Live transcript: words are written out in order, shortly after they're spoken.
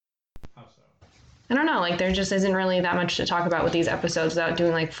I don't know, like there just isn't really that much to talk about with these episodes without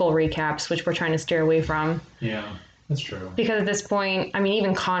doing like full recaps, which we're trying to steer away from. Yeah, that's true. Because at this point, I mean,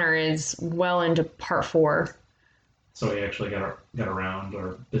 even Connor is well into part 4. So he actually got around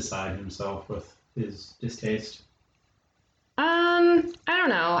or beside himself with his distaste? I don't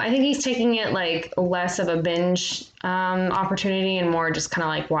know. I think he's taking it like less of a binge opportunity and more just kind of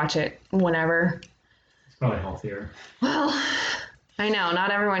like watch it whenever. It's probably healthier. Well, I know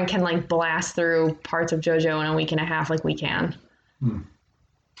not everyone can like blast through parts of JoJo in a week and a half like we can.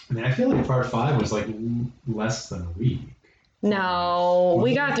 I mean, I feel like part 5 was like less than a week. No,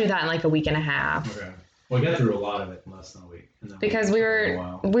 we got through that in like a week and a half. Okay. Well, we got through a lot of it in less than a week. And then Because we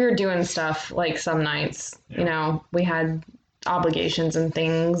were doing stuff like some nights, you know, we had obligations and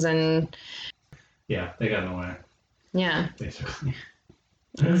things and yeah, they got in the way. Yeah. Basically.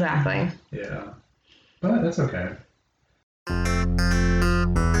 Exactly. Yeah. But that's okay.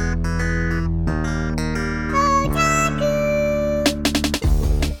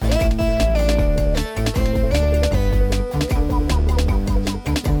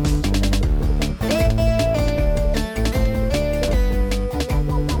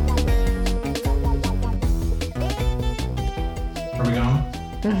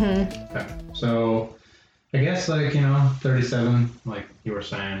 Okay. So I guess 37, like you were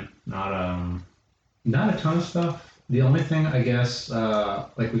saying, not a ton of stuff. The only thing I guess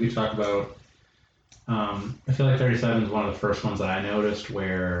like we could talk about, I feel like 37 is one of the first ones that I noticed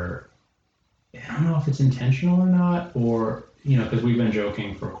where I don't know if it's intentional or not, or because we've been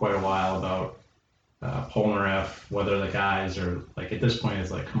joking for quite a while about Polnareff, whether the guys are like at this point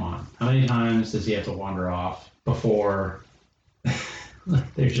it's like, come on, how many times does he have to wander off before?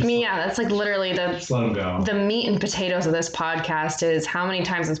 That's like literally just let him go. The meat and potatoes of this podcast is how many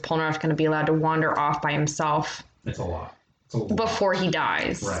times is Polnareff going to be allowed to wander off by himself? It's a lot. Before he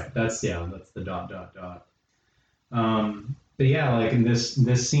dies. Right. That's the ... But yeah, like in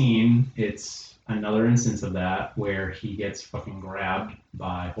this scene, it's another instance of that where he gets fucking grabbed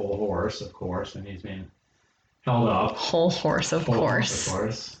by Whole Horse, of course, and he's been held up. Whole Horse, of course. Of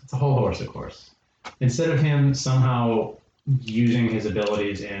course. It's a Whole Horse, of course. Instead of him somehow using his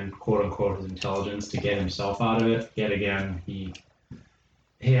abilities and quote unquote his intelligence to get himself out of it, yet again he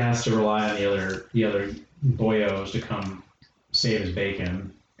has to rely on the other boyos to come save his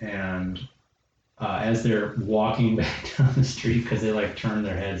bacon. And as they're walking back down the street, because they like turn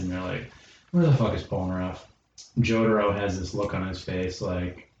their heads and they're like, where the fuck is Polnareff? Jotaro has this look on his face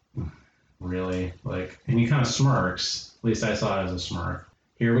like, really? Like, and he kind of smirks. At least I saw it as a smirk.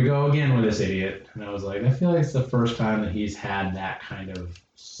 Here we go again with this idiot. And I was like, I feel like it's the first time that he's had that kind of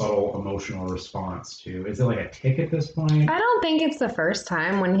subtle emotional response to. Is it like a tick at this point? I don't think it's the first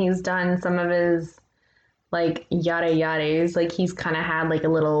time. When he's done some of his like yada yadas, like he's kind of had like a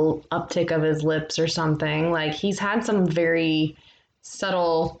little uptick of his lips or something. Like he's had some very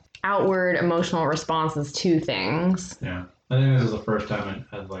subtle outward emotional responses to things. Yeah. I think this is the first time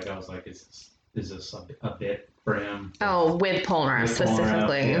I was like, is this a bit for him? Oh, with Polnareff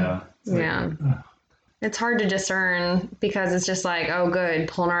specifically. Yeah. It's hard to discern because it's just like, oh, good,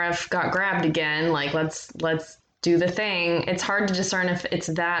 Polnareff got grabbed again. Like, let's do the thing. It's hard to discern if it's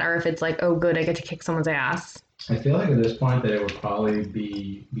that or if it's like, oh, good, I get to kick someone's ass. I feel like at this point that it would probably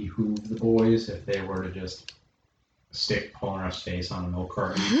behoove the boys if they were to just stick Polnareff's face on a milk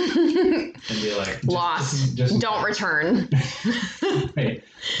carton and be like, lost. Just don't return. Right.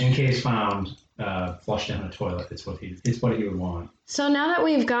 In case found, flush down a toilet. It's what he would want. So now that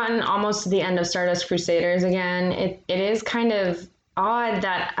we've gotten almost to the end of Stardust Crusaders again, it is kind of odd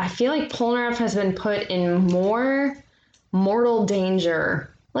that I feel like Polnareff has been put in more mortal danger.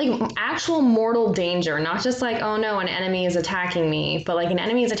 Like actual mortal danger, not just like, oh no, an enemy is attacking me, but like an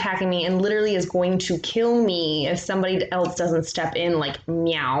enemy is attacking me and literally is going to kill me if somebody else doesn't step in, like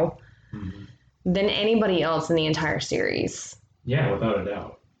meow, than anybody else in the entire series. Yeah, without a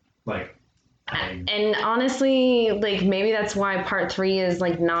doubt. Like, and honestly, like maybe that's why part 3 is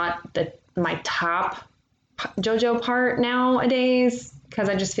like not my top JoJo part nowadays, because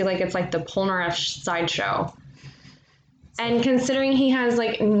I just feel like it's like the Polnareff sideshow. And considering he has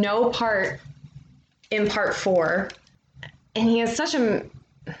like no part in part 4, and he has such a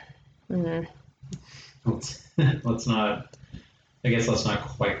let's not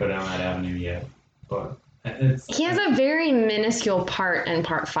quite go down that avenue yet, but he has a very minuscule part in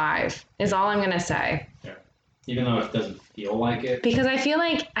part 5 is all I'm gonna say. Yeah. Even though it doesn't feel like it. Because I feel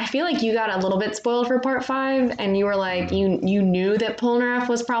like you got a little bit spoiled for part 5, and you were like, you knew that Polnareff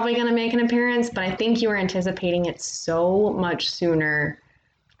was probably going to make an appearance, but I think you were anticipating it so much sooner.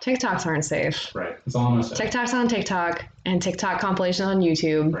 TikToks aren't safe. Right. That's all I'm going to say. TikToks on TikTok, and TikTok compilations on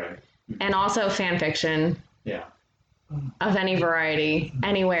YouTube. Right. and also fan fiction Yeah. of any variety,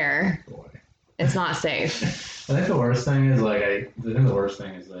 anywhere. Boy. It's not safe. I think the worst thing is the worst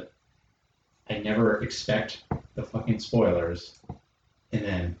thing is that I never expect the fucking spoilers, and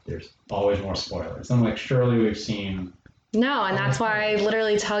then there's always more spoilers. I'm like, surely we've seen. No, and that's why I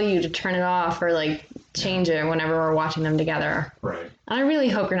literally tell you to turn it off or like change it whenever we're watching them together. Right. And I really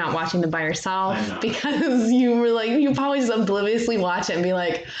hope you're not watching them by yourself I'm not. because you probably just obliviously watch it and be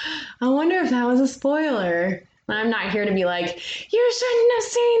like, I wonder if that was a spoiler. And I'm not here to be like, you shouldn't have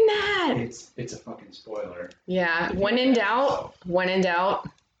seen that. It's a fucking spoiler. Yeah. When in doubt,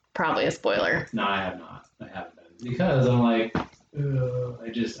 probably a spoiler. No, I have not. I haven't been because I'm like,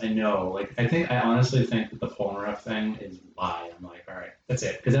 I know. Like, I honestly think that the Polnareff thing is why I'm like, all right, that's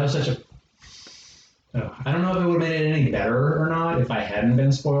it. Because that was such a. I don't know if it would have made it any better or not if I hadn't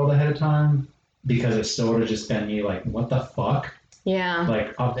been spoiled ahead of time, because it still would have just been me like, what the fuck? Yeah.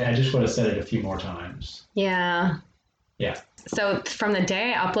 Like, I just would have said it a few more times. Yeah. Yeah. So from the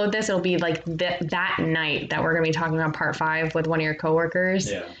day I upload this, it'll be like that night that we're going to be talking about part 5 with one of your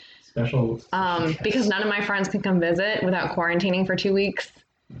coworkers. Yeah. Special. Because none of my friends can come visit without quarantining for 2 weeks.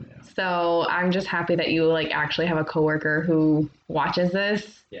 Yeah. So I'm just happy that you like actually have a coworker who watches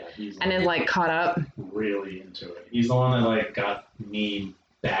this Yeah, he's and is like caught up. really into it. He's the one that like got me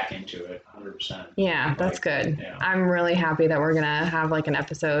back into it 100%. Yeah, that's Like, good. yeah. I'm really happy that we're gonna have like an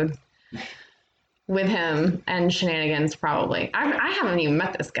episode with him and shenanigans. Probably. I haven't even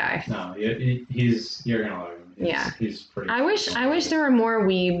met this guy. No, you're gonna love him. He's pretty. I wish there were more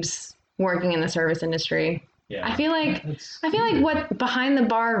weebs working in the service industry. Yeah. I feel like what behind the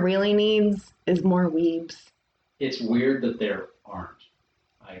bar really needs is more weebs. It's weird that there aren't.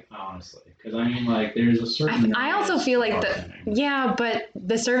 Like, honestly, because I mean, like, there's a certain. I also feel like but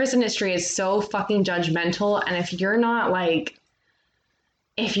the service industry is so fucking judgmental, and if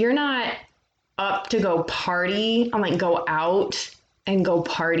you're not up to go party and like go out and go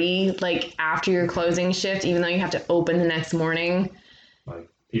party like after your closing shift, even though you have to open the next morning. Like,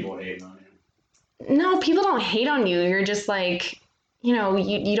 people hating on you. No, people don't hate on you. You're just like, you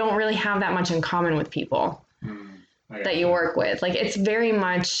don't really have that much in common with people that you work with. Like, it's very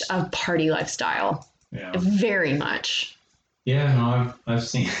much a party lifestyle. Yeah. Very much. Yeah, no, I've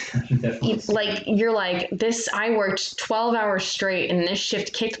seen definitely. Like, you're like, I worked 12 hours straight and this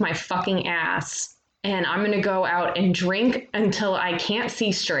shift kicked my fucking ass. And I'm going to go out and drink until I can't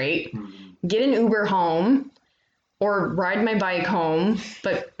see straight, get an Uber home, or ride my bike home,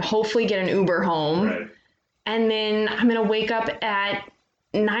 but hopefully get an Uber home. Right. And then I'm going to wake up at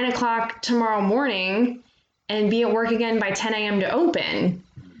 9 o'clock tomorrow morning and be at work again by 10 a.m. to open.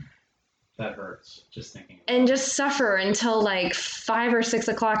 That hurts, just thinking. And just suffer until like 5 or 6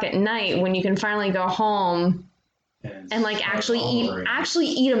 o'clock at night when you can finally go home and like actually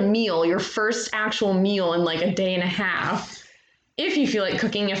eat a meal, your first actual meal in like a day and a half. If you feel like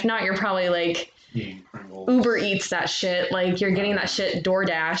cooking. If not, you're probably like Uber Eats that shit. Like, you're getting that shit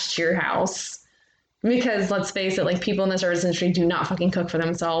DoorDash to your house. Because let's face it, like, people in the service industry do not fucking cook for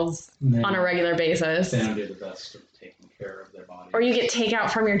themselves on a regular basis. They don't do the best of taking care of their body. Or you get takeout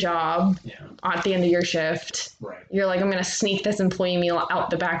from your job at the end of your shift. Right. You're like, I'm going to sneak this employee meal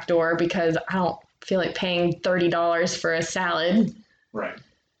out the back door because I don't feel like paying $30 for a salad. Right.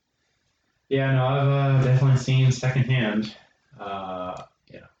 Yeah, no, I've definitely seen secondhand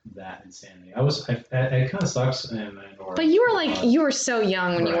that insanity. It kind of sucks. But you were so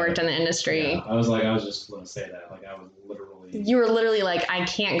young when you worked in the industry. Yeah, I was just going to say that. Like, I was literally. You were literally like, I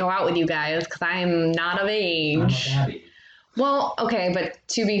can't go out with you guys because I'm not of age. I'm a daddy. Well, okay, but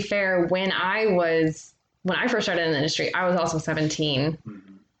to be fair, when I first started in the industry, I was also 17. Mm-hmm.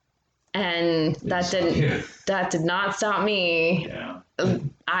 And that did not stop me. Yeah.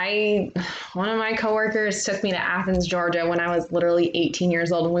 One of my coworkers took me to Athens, Georgia when I was literally 18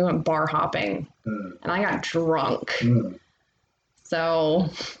 years old and we went bar hopping. And I got drunk. So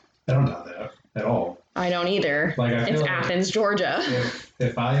I don't doubt that at all. I don't either. Like, it's Athens, Georgia.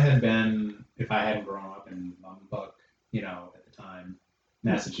 If I hadn't grown up in Lubbock, at the time,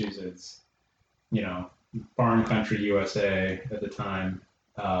 Massachusetts, farm country USA at the time,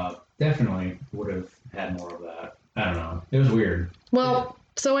 definitely would have had more of that. I don't know. It was weird. Well,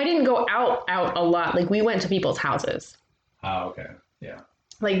 so I didn't go out a lot. Like, we went to people's houses. Oh, okay. Yeah.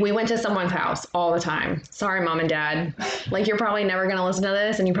 Like, we went to someone's house all the time. Sorry, Mom and Dad. Like, you're probably never going to listen to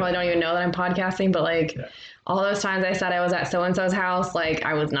this, and you probably don't even know that I'm podcasting, but, like, all those times I said I was at so-and-so's house, like,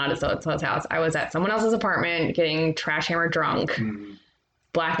 I was not at so-and-so's house. I was at someone else's apartment getting trash hammer drunk,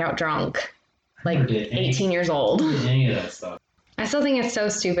 blackout drunk, like, 18 years old. Any of that stuff. I still think it's so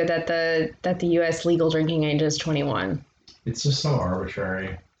stupid that the U.S. legal drinking age is 21. It's just so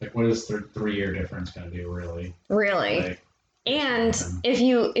arbitrary. Like, what is 3-year difference going to do, really? Really. Like, And if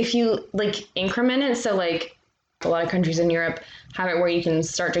you like increment it, so like a lot of countries in Europe have it where you can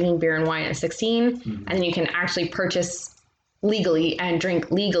start drinking beer and wine at 16, and then you can actually purchase legally and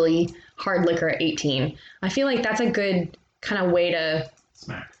drink legally hard liquor at 18. I feel like that's a good kind of way to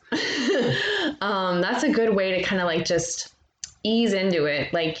smack. That's a good way to kind of like just ease into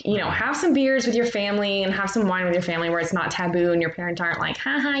it. Like, you know, have some beers with your family and have some wine with your family where it's not taboo and your parents aren't like,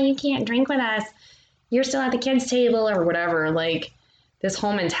 haha, you can't drink with us. You're still at the kids' table or whatever. Like, this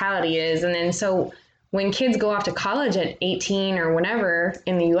whole mentality is. And then so when kids go off to college at 18 or whenever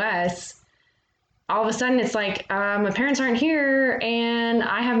in the US, all of a sudden it's like, my parents aren't here and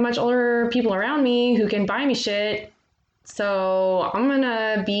I have much older people around me who can buy me shit. So I'm going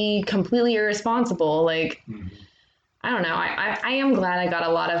to be completely irresponsible. Like, I don't know. I am glad I got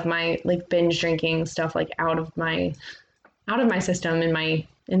a lot of my like binge drinking stuff like out of my system in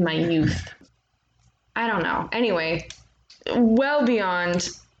my youth. I don't know. Anyway, well beyond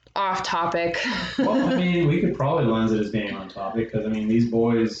off topic. Well, I mean, we could probably lens it as being on topic because, I mean, these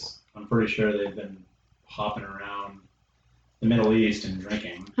boys, I'm pretty sure they've been hopping around the Middle East and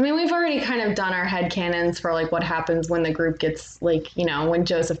drinking. I mean, we've already kind of done our headcanons for like what happens when the group gets like, you know, when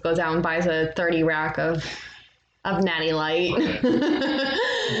Joseph goes out and buys a 30 rack of Natty Light.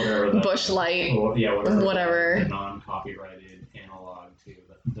 Whatever Bush Light. Whatever. The non-copyrighted analog to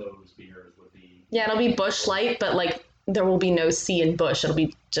those beers would be. Yeah, it'll be Bush Light, but like there will be no C in Bush. It'll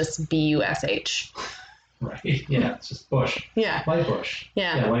be just BUSH. Right. Yeah, it's just Bush. Yeah. Light Bush.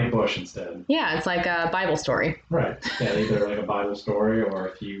 Yeah. Light Bush instead. Yeah, it's like a Bible story. Right. Yeah, either like a Bible story or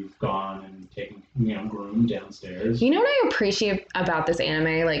if you've gone and taken, groomed downstairs. You know what I appreciate about this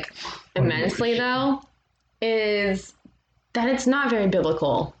anime, like, immensely, though? Is that it's not very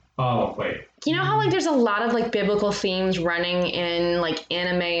biblical. Oh, wait. You know how, like, there's a lot of, like, biblical themes running in, like,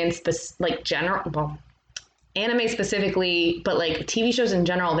 anime and, anime specifically, but, like, TV shows in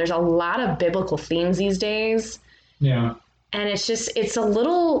general, there's a lot of biblical themes these days. Yeah. And it's just, it's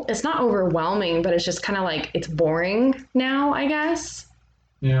not overwhelming, but it's just kind of, like, it's boring now, I guess.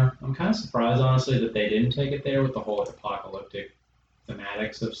 Yeah. I'm kind of surprised, honestly, that they didn't take it there with the whole apocalyptic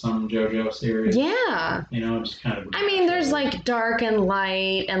thematics of some JoJo series. Yeah. Just kind of. I mean, there's like dark and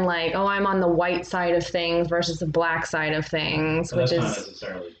light and like, oh, I'm on the white side of things versus the black side of things, but which is. Not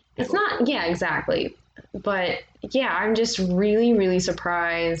necessarily. It's not, yeah, exactly. But yeah, I'm just really, really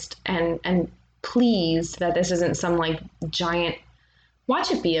surprised and pleased that this isn't some like giant.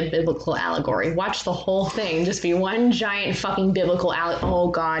 Watch it be a biblical allegory. Watch the whole thing just be one giant fucking biblical Oh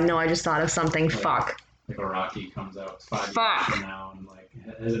God, no! I just thought of something. Fuck. Like Araki comes out 5 years from now and like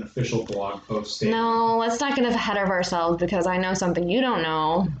has an official blog post statement. No, let's not get ahead of ourselves because I know something you don't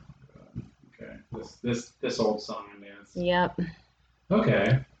know. Okay, this old song and dance. Yep.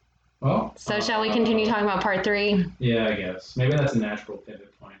 Okay. Well. So shall we continue talking about part 3? Yeah, I guess maybe that's a natural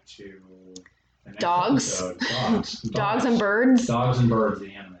pivot point to the next dogs. Dogs. Dogs and birds. Dogs and birds.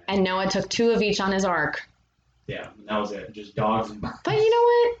 The anime. And Noah took 2 of each on his ark. Yeah, that was it. Just dogs and birds. But you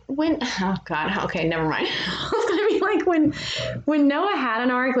know what? Oh God. Okay, never mind. I was gonna be like when Noah had an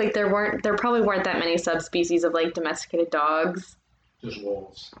ark, like there probably weren't that many subspecies of like domesticated dogs. Just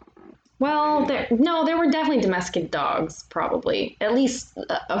wolves. Well, there were definitely domesticated dogs, probably at least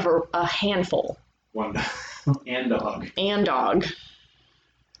a handful. One and dog. And dog.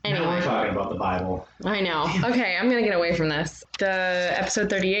 Anyway, now we're talking about the Bible. I know. Okay, I'm gonna get away from this. The episode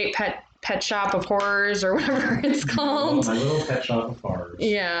 38 Pet Shop of Horrors or whatever it's called. My little Pet Shop of Horrors.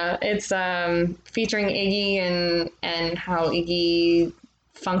 Yeah, it's featuring Iggy and how Iggy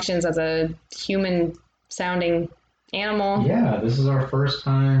functions as a human sounding animal. Yeah, this is our first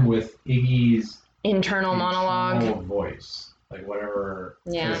time with Iggy's internal monologue voice. Like whatever.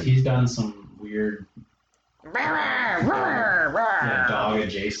 Yeah. He's done some weird dog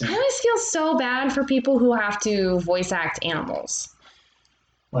adjacent. I always feel so bad for people who have to voice act animals.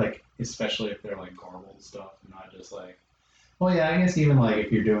 Like, especially if they're like garbled stuff and not just like, well, yeah, I guess even like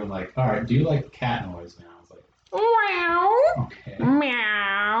if you're doing like, all right, do like cat noise now. It's like, meow. Okay.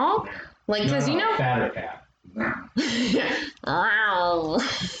 Meow. Like, because fatter cat. Meow.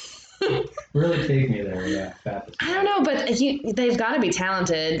 Really take me there, yeah. Fat. I don't know, but they've got to be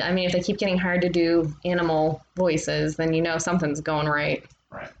talented. I mean, if they keep getting hired to do animal voices, then you know something's going right.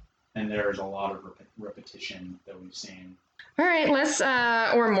 Right. And there's a lot of repetition that we've seen. All right, let's,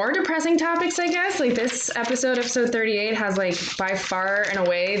 or more depressing topics, I guess. Like this episode 38, has like by far and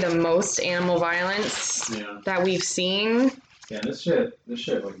away the most animal violence that we've seen. Yeah, this shit,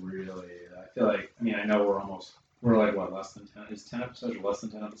 like really, I feel like, I mean, I know we're like, what, less than 10? Is 10 episodes or less than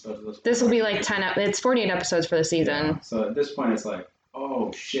 10 episodes of this? This will be like 10, it's 48 episodes for the season. Yeah. So at this point, it's like,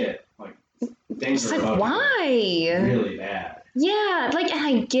 oh shit, like things It's are like, about to why? get really bad. Yeah, like, and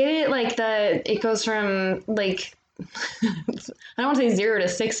I get it, like, it goes from, like, I don't want to say 0 to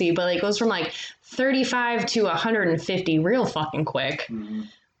 60, but like, it goes from, like, 35 to 150 real fucking quick. Mm-hmm.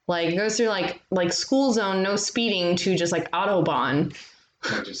 Like, it goes through, like school zone, no speeding, to just, like, Autobahn.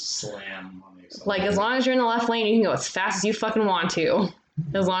 Like just slam on the accelerator. Like, as long as you're in the left lane, you can go as fast as you fucking want to.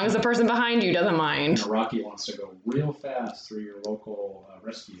 As long as the person behind you doesn't mind. And Rocky wants to go real fast through your local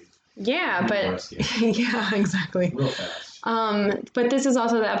rescue. Yeah, but Rescue. yeah, exactly. Real fast. But this is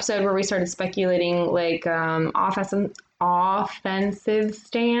also the episode where we started speculating, like, offensive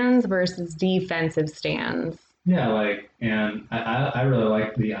stands versus defensive stands. Yeah, like, and I really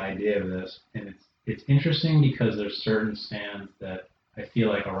like the idea of this, and it's interesting because there's certain stands that I feel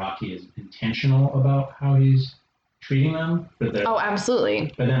like Araki is intentional about how he's treating them, Oh,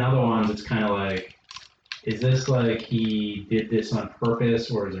 absolutely. But then other ones, it's kind of like, is this like he did this on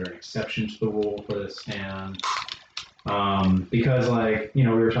purpose, or is there an exception to the rule for this stand? Because, like, you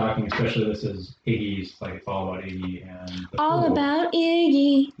know, we were talking, especially this is Iggy's, like, it's all about Iggy and the All Fool. about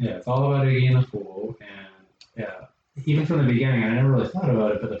Iggy. Yeah, it's all about Iggy and the Fool, and yeah, even from the beginning, I never really thought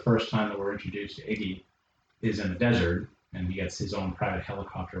about it, but the first time that we're introduced to Iggy is in the desert, and he gets his own private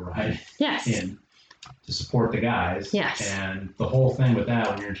helicopter ride Yes. in to support the guys. Yes. And the whole thing with that,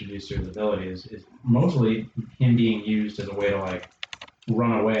 when you're introduced to his abilities, is mostly him being used as a way to, like,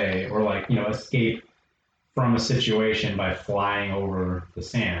 run away or, like, you know, escape from a situation by flying over the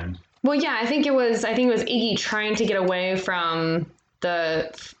sand. Well, yeah, I think it was Iggy trying to get away from the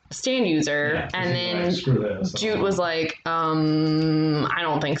stand user, Yeah, and then like, screw this. Jute was like, I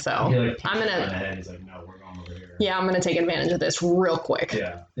don't think so. He, like, I'm gonna. on the head. He's like, no, we're going over here. Yeah, I'm gonna take advantage of this real quick.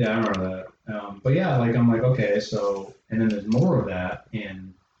 Yeah, I remember that. But yeah, like, I'm like, okay, so, and then there's more of that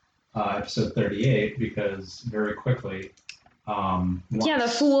in episode 38 because very quickly. Yeah, the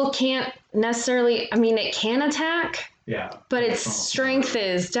Fool can't necessarily. I mean, it can attack. Yeah. But its strength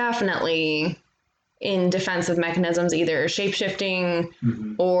is definitely in defensive mechanisms, either shapeshifting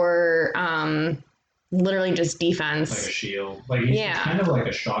or literally just defense. Like a shield. Like, it's kind of like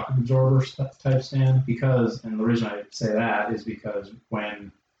a shock absorber type stand because, and the reason I say that is because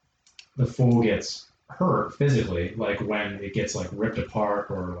when the Fool gets hurt physically, like when it gets, like, ripped apart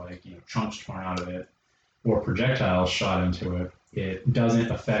or, like, you know, chunks torn out of it or projectiles shot into it, it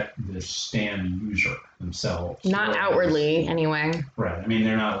doesn't affect the stand user themselves. Not outwardly, anyway. Right. I mean,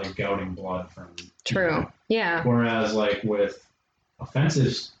 they're not, like, gouting blood from. True. You know. Yeah. Whereas, like, with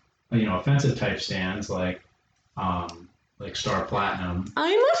offensive type stands, like Star Platinum.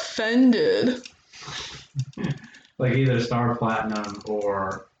 I'm offended. Like either Star Platinum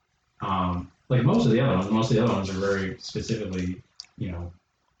or like most of the other ones are very specifically, you know,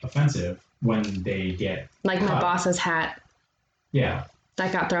 offensive when they get like cut. My boss's hat. Yeah.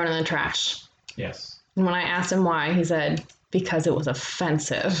 That got thrown in the trash. Yes. And when I asked him why, he said, because it was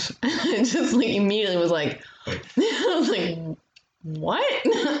offensive. I just, like, immediately was like, I was like, what?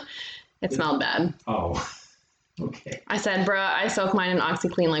 It smelled bad. Oh, okay. I said, bruh, I soak mine in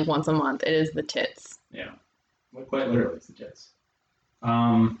OxyClean like once a month. It is the tits. Yeah. Quite literally, it's the tits.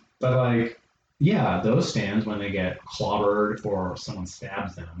 But, like, yeah, those stands, when they get clobbered or someone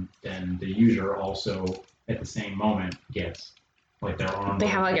stabs them, then the user also, at the same moment, gets, like, their arm. They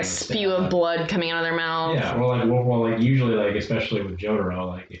have, like, a spew of blood coming out of their mouth. Yeah, well, usually, like, especially with Jotaro,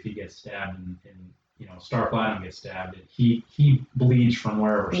 like, if he gets stabbed and you know, Star Platinum gets stabbed, he bleeds from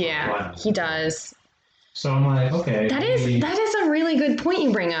wherever Star Platinum he does. So I'm like, okay. That is a really good point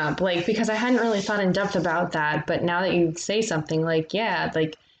you bring up, like, because I hadn't really thought in depth about that, but now that you say something, like, yeah,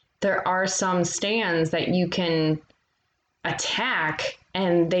 like, there are some stands that you can attack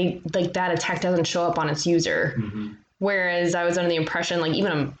and they, like, that attack doesn't show up on its user. Mm-hmm. Whereas I was under the impression, like,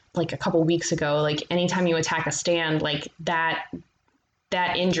 even like a couple weeks ago, like, anytime you attack a stand, like, that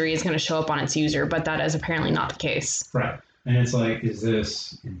injury is going to show up on its user, but that is apparently not the case. Right. And it's like, is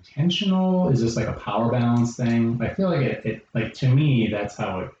this intentional? Is this like a power balance thing? I feel like it like, to me, that's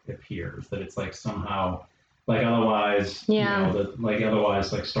how it appears, that it's like somehow, like, otherwise, yeah. You know,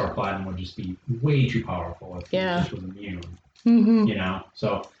 otherwise, like, Star Platinum would just be way too powerful if he just was immune. Mm-hmm. You know?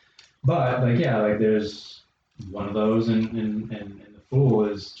 So, but, like, yeah, like, there's one of those, and the Fool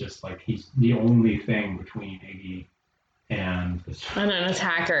is just, like, he's the only thing between Iggy and an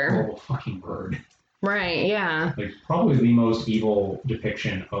attacker. Horrible fucking bird. Right, yeah. Like, probably the most evil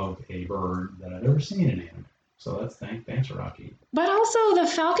depiction of a bird that I've ever seen in anime. So that's thanks, Araki. But also, the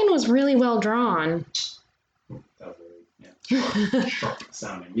falcon was really well drawn. That was really sharp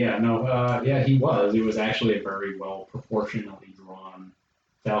sounding. Yeah, no, yeah, he was. He was actually a very well proportionally drawn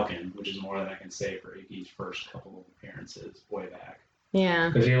falcon, which is more than I can say for Iggy's first couple of appearances way back. Yeah.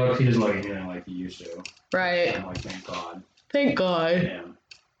 Because he doesn't look anything like he used to. Right. I'm like, thank God. Thank God.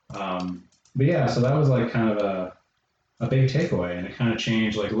 Yeah. But yeah, so that was like kind of a big takeaway, and it kind of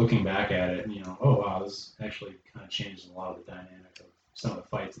changed, like looking back at it, and oh wow, this actually kind of changed a lot of the dynamic of some of the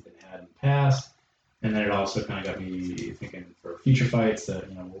fights that they had in the past. And then it also kind of got me thinking for future fights that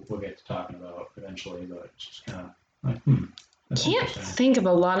we'll get to talking about eventually, but it's just kind of like that's Can't interesting. think of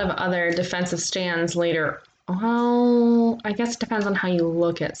a lot of other defensive stands later. Well, I guess it depends on how you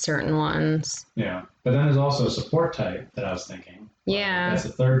look at certain ones. Yeah, but then there's also support type that I was thinking. Yeah. That's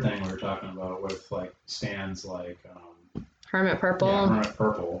the third thing we were talking about with like stands like Hermit Purple. Yeah, Hermit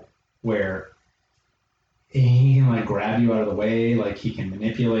Purple, where he can like grab you out of the way, like he can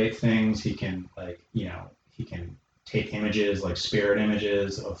manipulate things, he can he can take images like spirit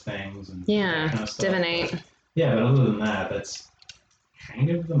images of things and Yeah, that kind of stuff. divinate. But, yeah, but other than that, that's kind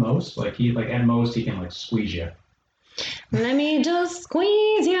of the most. Like at most he can like squeeze you. Let me just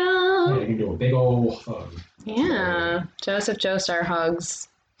squeeze you. Yeah, he can do a big old hug. Yeah, Joseph Joestar hugs,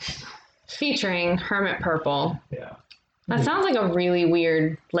 featuring Hermit Purple. Yeah. That sounds like a really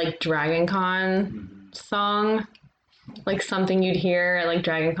weird like Dragon Con Mm-hmm. song, like something you'd hear at like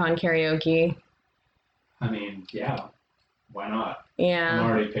Dragon Con karaoke. I mean, yeah, why not? Yeah. I'm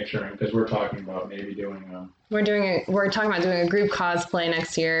already picturing, because we're talking about maybe doing We're talking about doing a group cosplay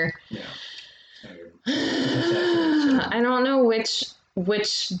next year. Yeah. I don't know which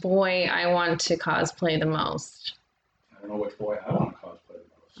boy I want to cosplay the most. I don't know which boy I want to cosplay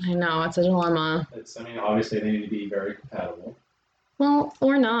the most. I know, it's a dilemma. Obviously they need to be very compatible. Well,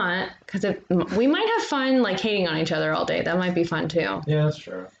 or not, because we might have fun like hating on each other all day. That might be fun too. Yeah, that's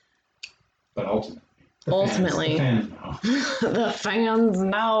true. But ultimately, the fans know. The fans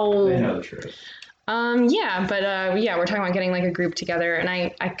know. They know the truth. Yeah, but yeah, we're talking about getting like a group together, and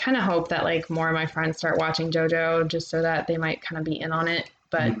I kind of hope that like more of my friends start watching JoJo just so that they might kind of be in on it.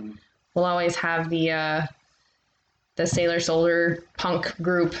 But we'll always have the Sailor Soldier punk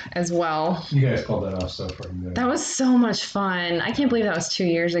group as well. You guys pulled that off so fucking good. That was so much fun. I can't believe that was 2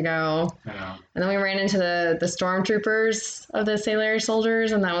 years ago. I know. And then we ran into the stormtroopers of the Sailor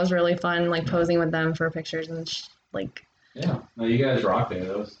Soldiers, and that was really fun, like posing with them for pictures and like. Yeah, no, you guys rocked it.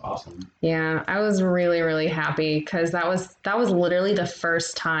 That was awesome. Yeah, I was really, really happy because that was literally the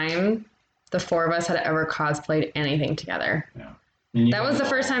first time the four of us had ever cosplayed anything together. Yeah. That was the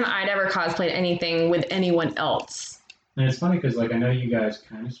first time I'd ever cosplayed anything with anyone else. And it's funny because like I know you guys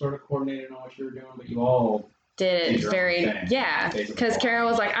kind of sort of coordinated on what you were doing, but you all did it very because Kara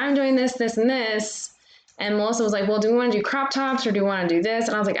was like, I'm doing this, this, and this. And Melissa was like, well, do we want to do crop tops or do we want to do this?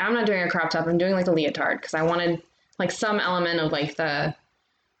 And I was like, I'm not doing a crop top. I'm doing like a leotard because I wanted like some element of like the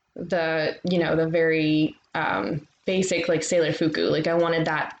very basic like Sailor Fuku. Like I wanted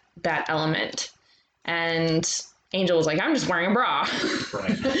that element. And Angel was like, I'm just wearing a bra.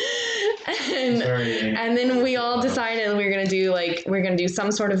 Right. and then we all decided we're gonna do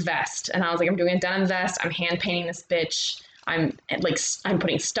some sort of vest. And I was like, I'm doing a denim vest. I'm hand painting this bitch. I'm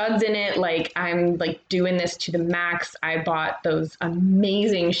putting studs in it. Like I'm like doing this to the max. I bought those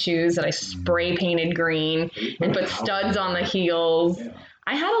amazing shoes that I spray painted green and put studs on the heels. Yeah.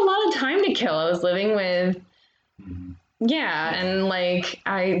 I had a lot of time to kill. I was living with and like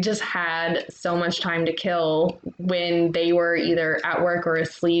I just had so much time to kill when they were either at work or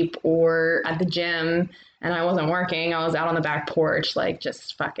asleep or at the gym and I wasn't working. I was out on the back porch like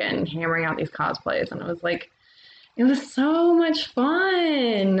just fucking hammering out these cosplays, and it was like it was so much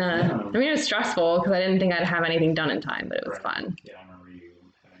fun. Yeah. I mean, it was stressful because I didn't think I'd have anything done in time, but it was fun. Yeah, I remember you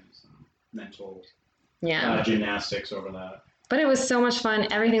having some mental gymnastics over that. But it was so much fun.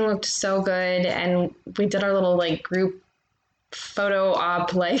 Everything looked so good, and we did our little like group photo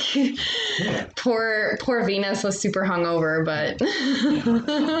op. Like, poor Venus was super hungover, but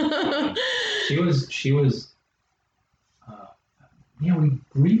she was. We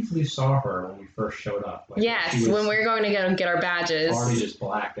briefly saw her when we first showed up. Like, yes, when we were going to get our badges. Already just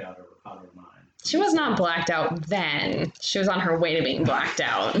blacked out of her mind. She was not blacked out then. She was on her way to being blacked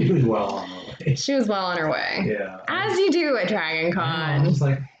out. She was well on her way. She was well on her way. Yeah. As you do at Dragon Con.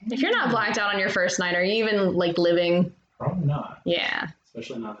 If you're not blacked out on your first night, are you even like living? Probably not. Yeah.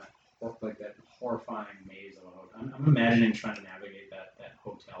 Especially not that horrifying maze of a hotel. I'm imagining trying to navigate that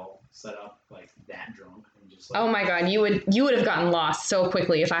hotel setup like that drunk. Oh my god, you would have gotten lost so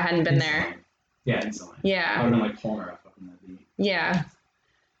quickly if I hadn't been there. Yeah, instantly. Yeah. I would have been like pulling her up in that beat. Yeah.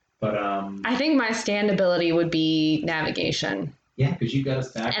 But I think my stand ability would be navigation. Yeah, because you got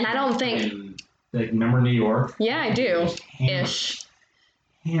us back. And I don't think like remember New York? Yeah, I do. Ish.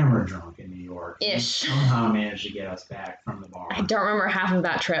 hammered drunk in New York. Ish. You somehow managed to get us back from the bar. I don't remember half of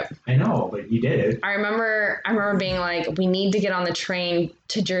that trip. I know, but you did it. I remember being like, we need to get on the train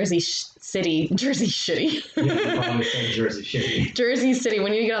to Jersey City. Jersey Shitty. Yeah, you probably said Jersey Shitty. Jersey City. We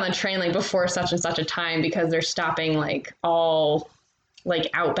need to get on the train like before such and such a time because they're stopping like all like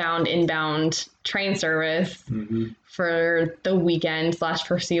outbound, inbound train service for the weekend /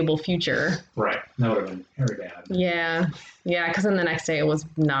 foreseeable future. Right. That would have been very bad. Yeah. Yeah, because then the next day it was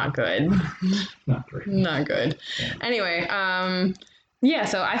not good. Not great. Not good. Yeah. Anyway, yeah,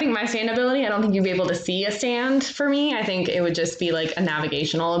 so I think my stand ability, I don't think you'd be able to see a stand for me. I think it would just be like a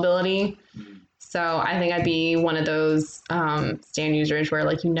navigational ability. So I think I'd be one of those stand users where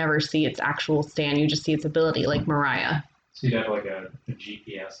like you never see its actual stand, you just see its ability, like Mariah. So you'd have like a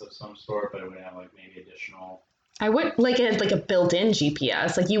GPS of some sort, but it would have like maybe additional. I would like it like a built-in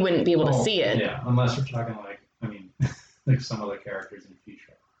GPS, like you wouldn't be able to see it. Yeah, unless we're talking like, I mean, like some of the characters in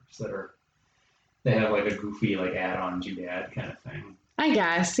Future they have like a goofy like add-on doodad kind of thing. I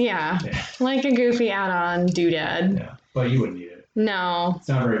guess, yeah. Like a goofy add-on doodad. Yeah, but you wouldn't need it. No. It's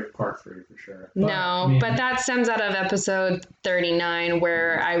not very part-free for sure. But, no, but that stems out of episode 39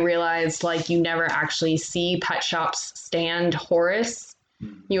 where I realized like you never actually see Pet Shop's stand Horace.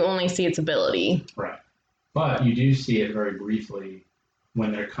 You only see its ability. Right. But you do see it very briefly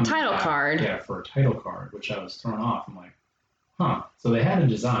when they're coming title back, card. Yeah, for a title card, which I was thrown off. I'm like, huh. So they had a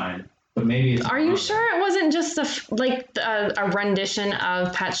design, but maybe it's... Are you sure it wasn't just a rendition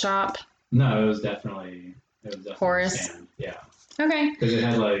of Pet Shop? No, it was definitely Horace. Stand. Yeah. Okay. Because it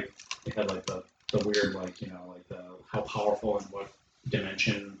had like the weird like, you know, like the how powerful and what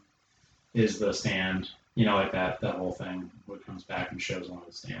dimension is the stand, you know, like that whole thing what comes back and shows one of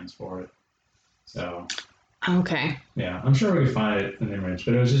the stands for it. So okay. Yeah, I'm sure we could find it in the image,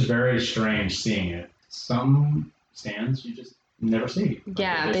 but it was just very strange seeing it. Some stands you just never see.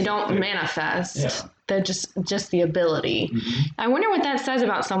 Yeah, they don't manifest. Yeah. They're just the ability. I wonder what that says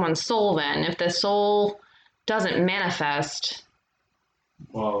about someone's soul then. If the soul doesn't manifest.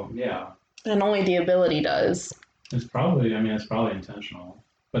 Well, yeah. And only the ability does. It's probably intentional.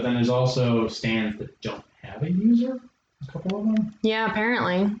 But then there's also stands that don't have a user. A couple of them. Yeah,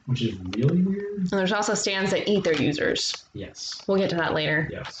 apparently. Which is really weird. And there's also stands that eat their users. Yes. We'll get to that later.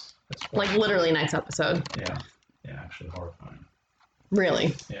 Yes. That's like literally next episode. Yeah. Yeah, actually horrifying.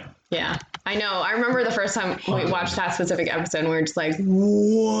 Really? Yeah. Yeah. I know. I remember the first time we watched that specific episode and we were just like,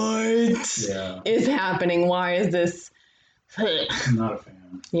 what is happening? Why is this? I'm not a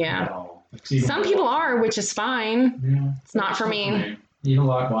fan. Yeah. At all. Like, some people are, which is fine. Yeah. It's not for me. Even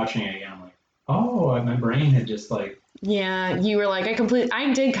watching it again, I'm like, oh, my brain had just like. Yeah, you were like,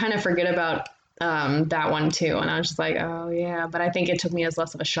 I did kind of forget about that one too. And I was just like, oh yeah, but I think it took me as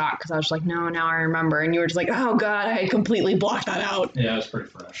less of a shock because I was like, no, now I remember. And you were just like, oh God, I completely blocked that out. Yeah, it was pretty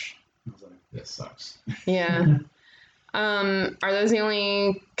fresh. I was like, this sucks. Yeah. Are those the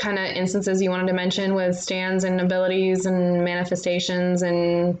only kind of instances you wanted to mention with stands and abilities and manifestations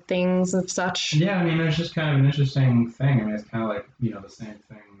and things of such? Yeah, I mean, it's just kind of an interesting thing. I mean, it's kind of like, you know, the same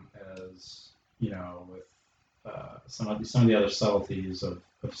thing as, you know, with some of the other subtleties of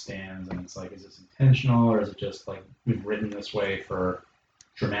stands, and it's like, is this intentional or is it just like written this way for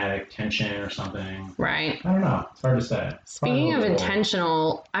dramatic tension or something? Right. I don't know. It's hard to say. Speaking of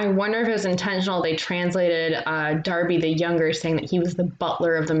intentional, I wonder if it was intentional they translated Darby the Younger saying that he was the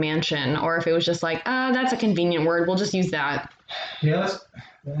butler of the mansion, or if it was just like, that's a convenient word, we'll just use that. Yeah,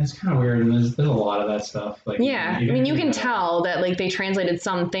 that's kind of weird, and there's a lot of that stuff. Like, yeah, I mean, you can tell that like they translated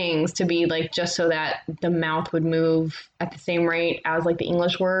some things to be like just so that the mouth would move at the same rate as like the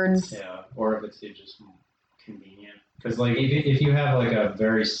English words. Yeah, or if it's just convenient. Because like if you have like a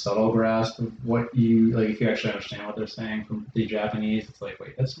very subtle grasp of what you like, if you actually understand what they're saying from the Japanese, it's like,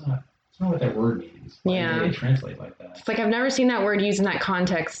 wait, that's not what that word means. Why do they translate like that? It's like I've never seen that word used in that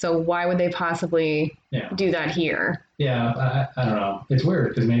context, so why would they possibly do that here? Yeah, I don't know. It's weird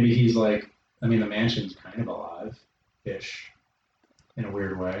because maybe he's like, I mean, the mansion's kind of alive-ish in a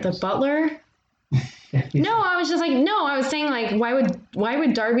weird way. The butler? No, I was just like, no, I was saying like, why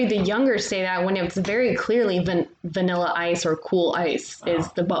would Darby the Younger say that when it's very clearly Vanilla Ice or Cool Ice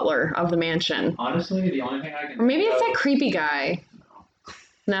is the butler of the mansion? Honestly, the only thing I can. Or maybe it's that creepy guy.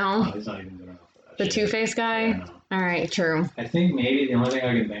 No, he's not even good enough for that. The Two-Face guy? Yeah, no. All right, true. I think maybe the only thing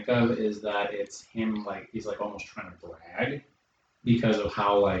I can think of is that it's him, like, he's like almost trying to brag because of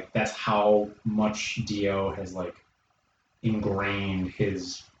how, like, that's how much Dio has, like, ingrained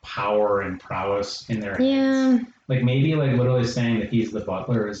his power and prowess in their heads. Like, maybe, like, literally saying that he's the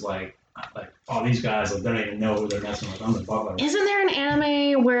butler is like, oh, these guys, like, they don't even know who they're messing with. I'm the butler. Isn't there an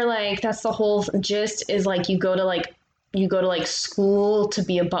anime where, like, that's the whole gist is, like, you go to, like, you go to like school to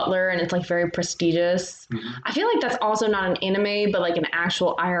be a butler and it's like very prestigious. I feel like that's also not an anime, but like an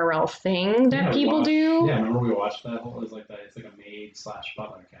actual IRL thing that people do. Yeah, remember we watched that whole, it was like that, it's like a maid /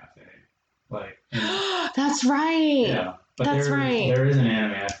 butler cafe. Like, That's right. Yeah. But that's right. There is an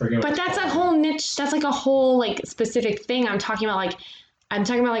anime, I forget But that's a whole niche, that's like a whole like specific thing. I'm talking about like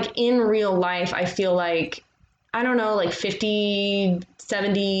in real life, I feel like, I don't know, like 50,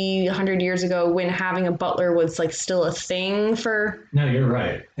 70, 100 years ago when having a butler was like still a thing for... No, you're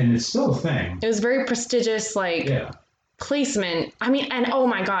right. And it's still a thing. It was very prestigious, like placement. I mean, and oh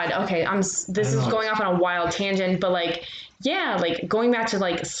my God, okay, this is going off on a wild tangent, but like, yeah, like going back to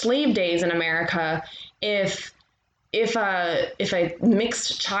like slave days in America, if a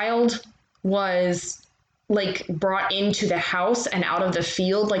mixed child was like brought into the house and out of the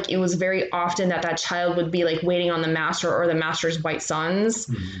field, like it was very often that child would be like waiting on the master or the master's white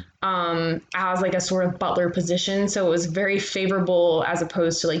sons, as like a sort of butler position. So it was very favorable as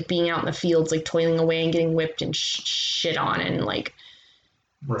opposed to like being out in the fields, like toiling away and getting whipped and shit on and like...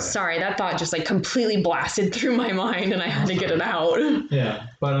 Right. Sorry, that thought just like completely blasted through my mind and I had to get it out. Yeah,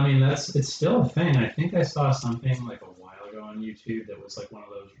 but I mean, it's still a thing. I think I saw something like a while ago on YouTube that was like one of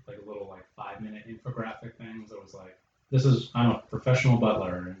those like little like 5-minute infographic things that was like, this is, I'm a professional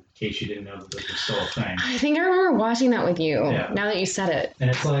butler, in case you didn't know that this was still a thing. I think I remember watching that with you, now that you said it.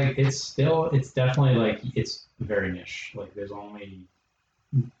 And it's like, it's definitely like, it's very niche. Like there's only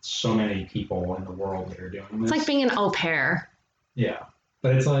so many people in the world that are doing this. It's like being an au pair. Yeah.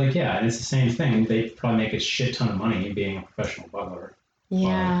 But it's like, yeah, and it's the same thing. They probably make a shit ton of money being a professional butler.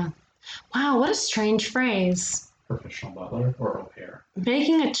 Yeah. Wow, what a strange phrase. Professional butler or au pair.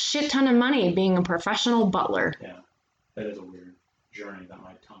 Making a shit ton of money being a professional butler. Yeah. That is a weird journey that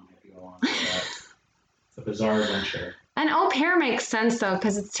my tongue had to go on. It's a bizarre adventure. An au pair makes sense though,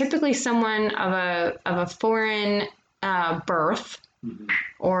 because it's typically someone of a foreign birth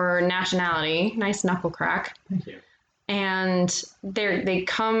or nationality. Nice knuckle crack. Thank you. And they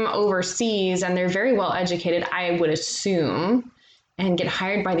come overseas and they're very well educated, I would assume, and get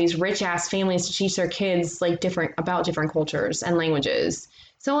hired by these rich ass families to teach their kids like different cultures and languages.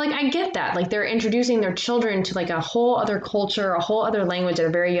 So like I get that, like they're introducing their children to like a whole other culture, a whole other language at a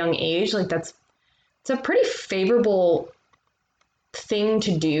very young age. Like it's a pretty favorable thing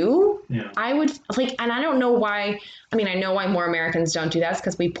to do. Yeah. I would like, and I don't know why. I mean, I know why more Americans don't do that. It's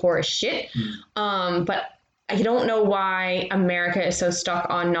because we poor as shit. But I don't know why America is so stuck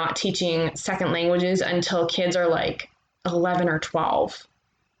on not teaching second languages until kids are like 11 or 12.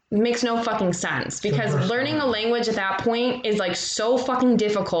 It makes no fucking sense because learning a language at that point is like so fucking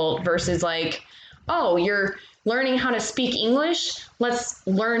difficult versus like, oh, you're learning how to speak English. Let's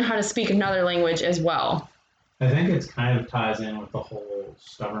learn how to speak another language as well. I think it kind of ties in with the whole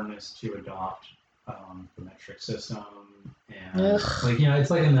stubbornness to adopt the metric system. And like, you know, it's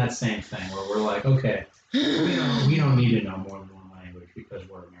like in that same thing where we're like, okay, we don't need to know more than one language because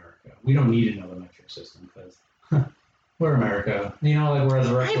we're America. We don't need to know the metric system because we're America. You know, like whereas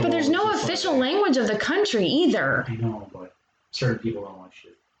the rest of the but there's no official language of the country either. I know, but certain people don't want you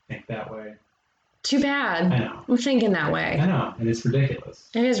to think that way. Too bad. I know. I'm thinking that way. I know, and it's ridiculous.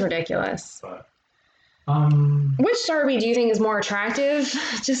 It is ridiculous. But which Darby do you think is more attractive?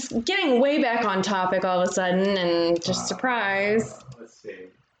 Just getting way back on topic all of a sudden and just surprise. Let's see.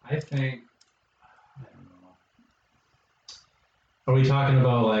 I think are we talking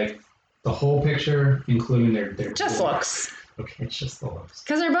about like the whole picture, including their just looks? Okay, it's just the looks.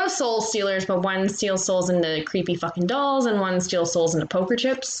 Because they're both soul stealers, but one steals souls into creepy fucking dolls, and one steals souls into poker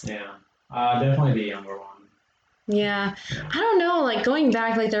chips. Yeah, definitely the younger one. Yeah, I don't know. Like going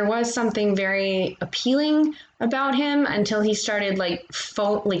back, like there was something very appealing about him until he started like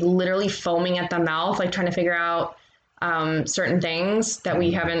literally foaming at the mouth, like trying to figure out certain things that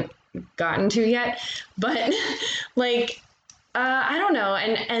we haven't gotten to yet. But like. I don't know.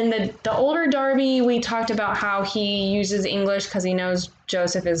 And the older Darby, we talked about how he uses English because he knows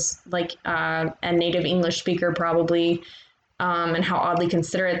Joseph is like a native English speaker probably, and how oddly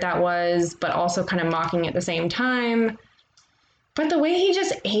considerate that was, but also kind of mocking at the same time. But the way he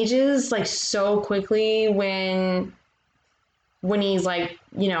just ages like so quickly when he's like,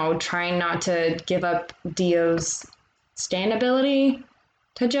 you know, trying not to give up Dio's stand ability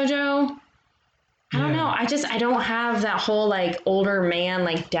to JoJo. I don't know. I don't have that whole like older man,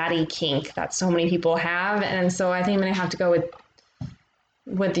 like daddy kink that so many people have. And so I think I'm going to have to go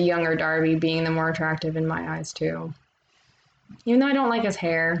with the younger Darby being the more attractive in my eyes too. Even though I don't like his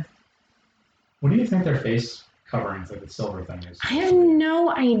hair. What do you think their face coverings, like the silver thing is? I have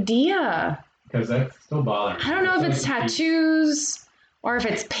no idea. Because that's still bothering me. I don't know if it's tattoos or if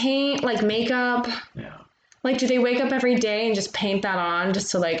it's paint, like makeup. Yeah. Like, do they wake up every day and just paint that on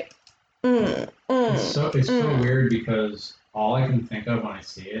just to like, It's so weird because all I can think of when I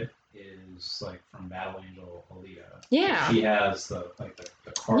see it is like from Battle Angel Alita. Yeah. She has the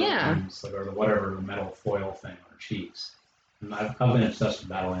carvings, Yeah. like, or the whatever the metal foil thing on her cheeks. And I've been obsessed with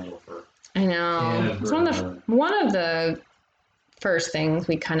Battle Angel for. I know. It's one of the first things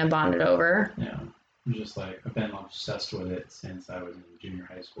we kind of bonded over. Yeah. I'm just like, I've been obsessed with it since I was in junior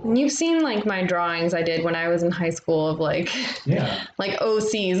high school. And you've seen like my drawings I did when I was in high school of like, yeah, like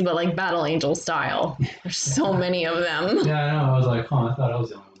OCs, but like Battle Angel style. There's so many of them. Yeah, I know. I was like, huh, I thought I was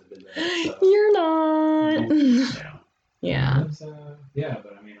the only one that did that. So. You're not. Yeah. Yeah. Yeah,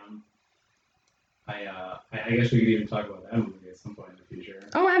 but I mean, I guess we could even talk about that movie at some point in the future.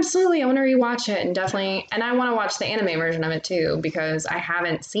 Oh, absolutely. I want to rewatch it and definitely, and I want to watch the anime version of it too because I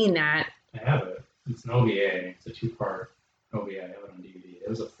haven't seen that. I have it. It's an OVA. It's a 2-part OVA. I have it on DVD. It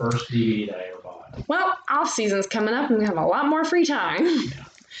was the first DVD that I ever bought. Well, off season's coming up and we have a lot more free time. Yeah.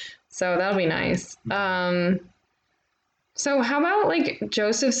 So that'll be nice. So how about like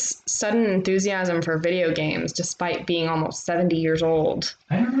Joseph's sudden enthusiasm for video games despite being almost 70 years old?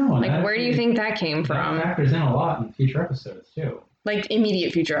 I don't know. Like, where do you think that came from? That factors in a lot in future episodes too. Like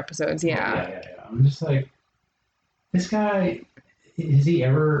immediate future episodes, yeah. Yeah. I'm just like, this guy, has he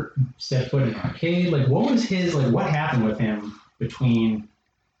ever set foot in an arcade? Like, what was his, like, what happened with him between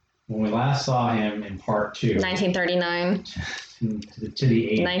when we last saw him in part 2? 1939. To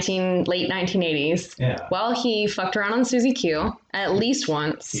the 80s. Late 1980s. Yeah. Well, he fucked around on Suzy Q at least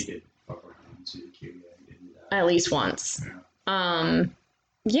once. He did fuck around on Suzy Q. Yeah, he did do that. At least once. Yeah.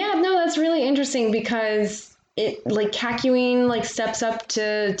 Yeah, no, that's really interesting because it, like, Kakyoin, like, steps up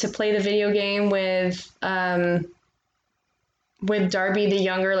to play the video game with Darby the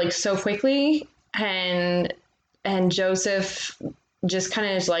Younger, like, so quickly, and Joseph just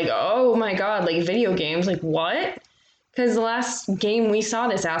kind of is like, oh my god, like, video games, like, what? Because the last game we saw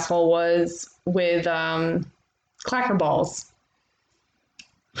this asshole was with Clacker Balls.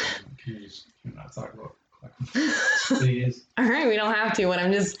 Can you not talk about please? All right, we don't have to, but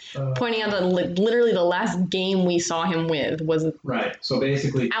I'm just pointing out that literally the last game we saw him with was right. So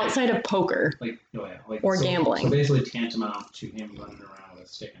basically, outside of poker, or gambling. So basically, tantamount to him running around with a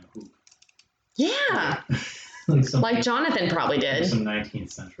stick and a hoop. Yeah, like Jonathan probably did. Some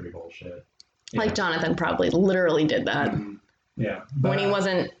 19th century bullshit. Yeah. Like Jonathan probably literally did that. Mm-hmm. Yeah, when he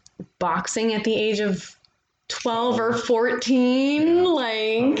wasn't boxing at the age of 12 or 14,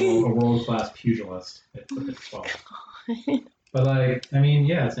 like a world-class pugilist at 12. But like, I mean,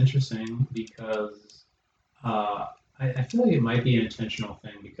 yeah, it's interesting because I feel like it might be an intentional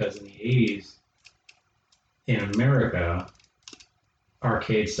thing because in the 80s in America,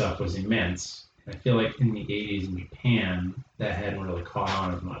 arcade stuff was immense. I feel like in the 80s in Japan, that hadn't really caught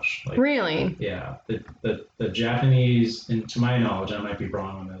on as much. Like, really? Yeah, the Japanese, and to my knowledge, I might be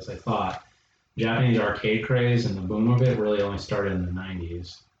wrong on this. I thought Japanese arcade craze and the boom of it really only started in the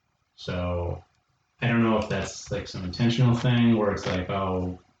 90s. So I don't know if that's like some intentional thing where it's like,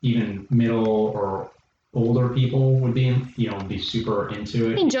 oh, even middle or older people would be super into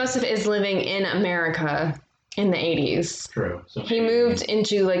it. I mean, Joseph is living in America in the 80s. True. So he moved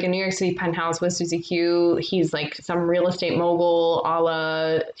into like a New York City penthouse with Suzy Q. He's like some real estate mogul, a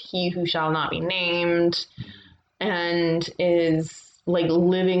la He Who Shall Not Be Named, and is like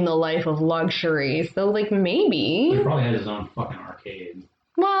living the life of luxury. So like maybe he probably has his own fucking arcade.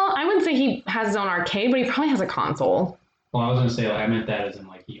 Well, I wouldn't say he has his own arcade, but he probably has a console. Well, I was gonna say, like, I meant that as in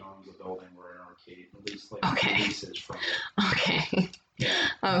like he owns a building where an arcade, at least like leases from it. Okay. Yeah.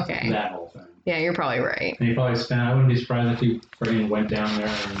 Okay. That whole thing. Yeah, you're probably right. And he probably spent. I wouldn't be surprised if he friggin' went down there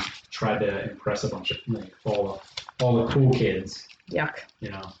and tried to impress a bunch of like all the cool kids. Yuck.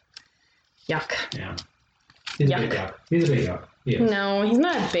 You know. Yuck. Yeah. He's a big yuck. He's a big yuck. He is. No, he's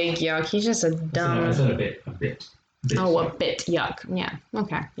not a big yuck. He's just a dumb. I said a bit. A bit yuck. Yeah.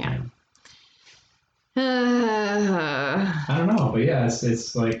 Okay. Yeah. I don't know, but yeah,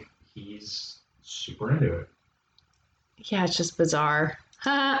 it's like he's super into it. Yeah, it's just bizarre.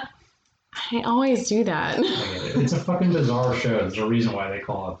 I always do that. I get it. It's a fucking bizarre show. There's a reason why they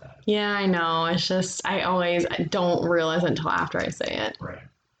call it that. Yeah, I know. It's just I don't realize until after I say it. Right.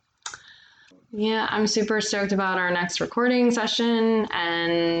 Yeah, I'm super stoked about our next recording session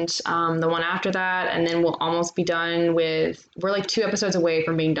and the one after that, and then we'll almost be done with. We're like 2 episodes away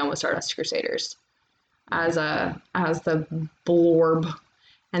from being done with Stardust Crusaders, as the blorb,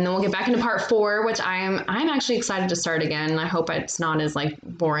 and then we'll get back into part 4, which I'm actually excited to start again. I hope it's not as like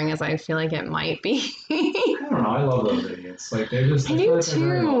boring as I feel like it might be. I don't know. I love those idiots. Like they're just. I do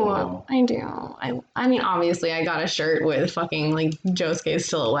too. I do. I mean, obviously, I got a shirt with fucking like Josuke's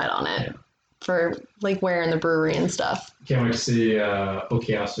silhouette on it. Yeah. for like wearing the brewery and stuff. Can't wait to see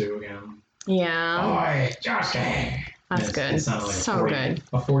Okuyasu again. Yeah. Oi, Josuke! That's good. It sounded like So good.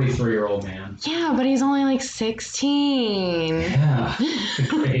 a 43-year-old man. Yeah, but he's only like 16. Yeah,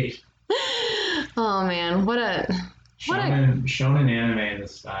 great. Oh man, what a Shonen anime in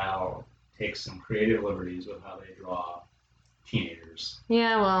this style takes some creative liberties with how they draw teenagers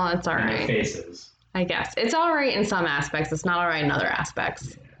yeah. Well, it's all and their right. faces. I guess it's all right in some aspects. It's not all right in other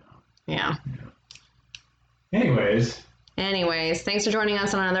aspects. Yeah. Anyways, Thanks for joining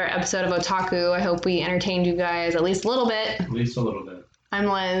us on another episode of Otaku. I hope we entertained you guys at least a little bit. at least a little bit. I'm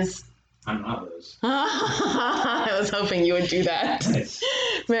Liz. I'm not Liz. I was hoping you would do that. Nice.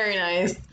 Very nice.